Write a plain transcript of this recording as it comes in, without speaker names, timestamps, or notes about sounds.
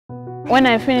When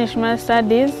I finish my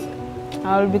studies,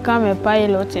 I will become a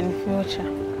pilot in future.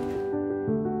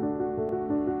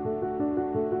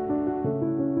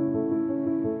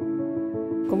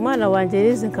 Kumwana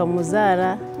wanjerizi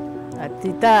nkamuzara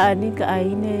atita anika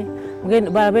aine mgeni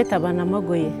barabeta bana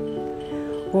magoye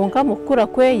wonka mukura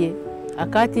kweye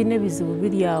akati ne bizibu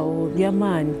biryawo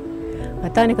byamani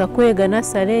atandika kwega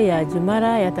nasare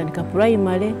yajimara yatandika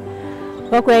primary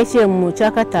bako yaciye mu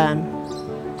cyaka 5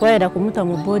 twahera kumuta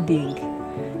mu boarding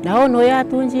naho no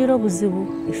yatunjiro buzibu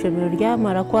ishemero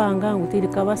ryamara kwanga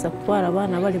ngutirika basa kutwara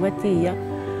abana bari batiya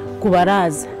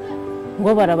kubaraza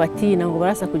ngo barabatina ngo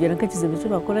barasa kugira ngo kizibu cyo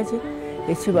bakora ki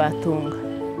ekibatunga.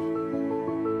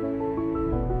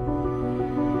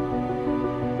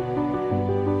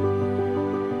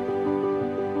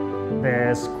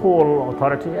 The school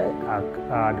authority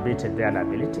admitted their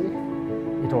ability.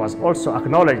 It was also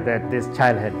acknowledged that this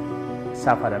child had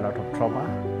suffered a lot of trauma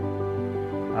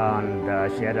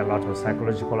and she had a lot of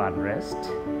psychological unrest,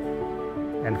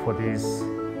 and for this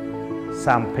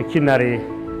some pecuniary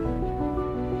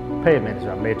payments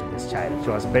were made to this child. She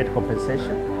was paid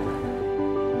compensation.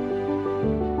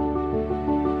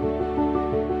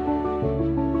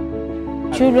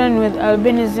 Children with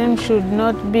albinism should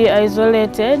not be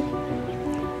isolated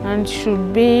and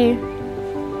should be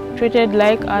treated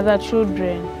like other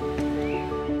children.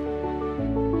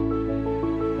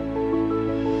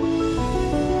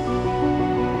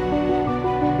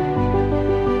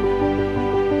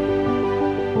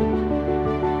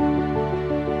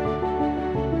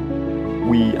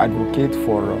 We advocate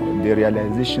for the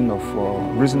realization of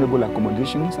reasonable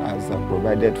accommodations as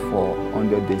provided for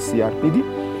under the CRPD,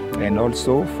 and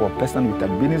also for persons with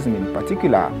albinism in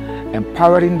particular,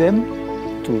 empowering them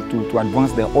to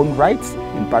advance their own rights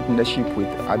in partnership with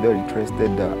other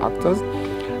interested actors,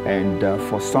 and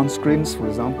for sunscreens, for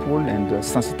example, and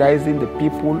sensitizing the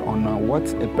people on what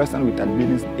a person with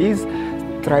albinism is,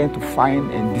 trying to find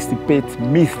and dissipate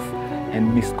myths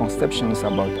and misconceptions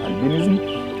about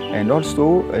albinism, and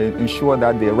also ensure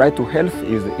that the right to health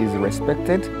is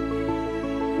respected.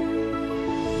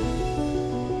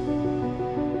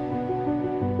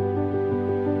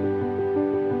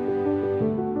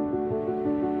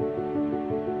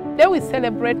 Today we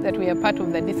celebrate that we are part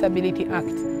of the Disability Act.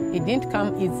 It didn't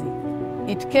come easy.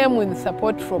 It came with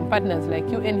support from partners like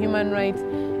UN Human Rights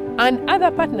and other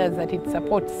partners that it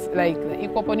supports, like the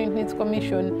Equal Opportunities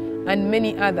Commission and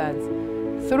many others.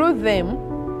 Through them,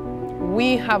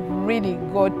 we have really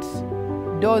got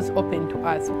doors open to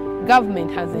us.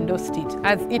 Government has endorsed it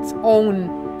as its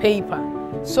own paper.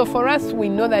 So for us, we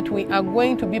know that we are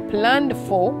going to be planned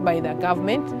for by the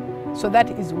government. So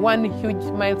that is one huge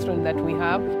milestone that we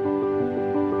have.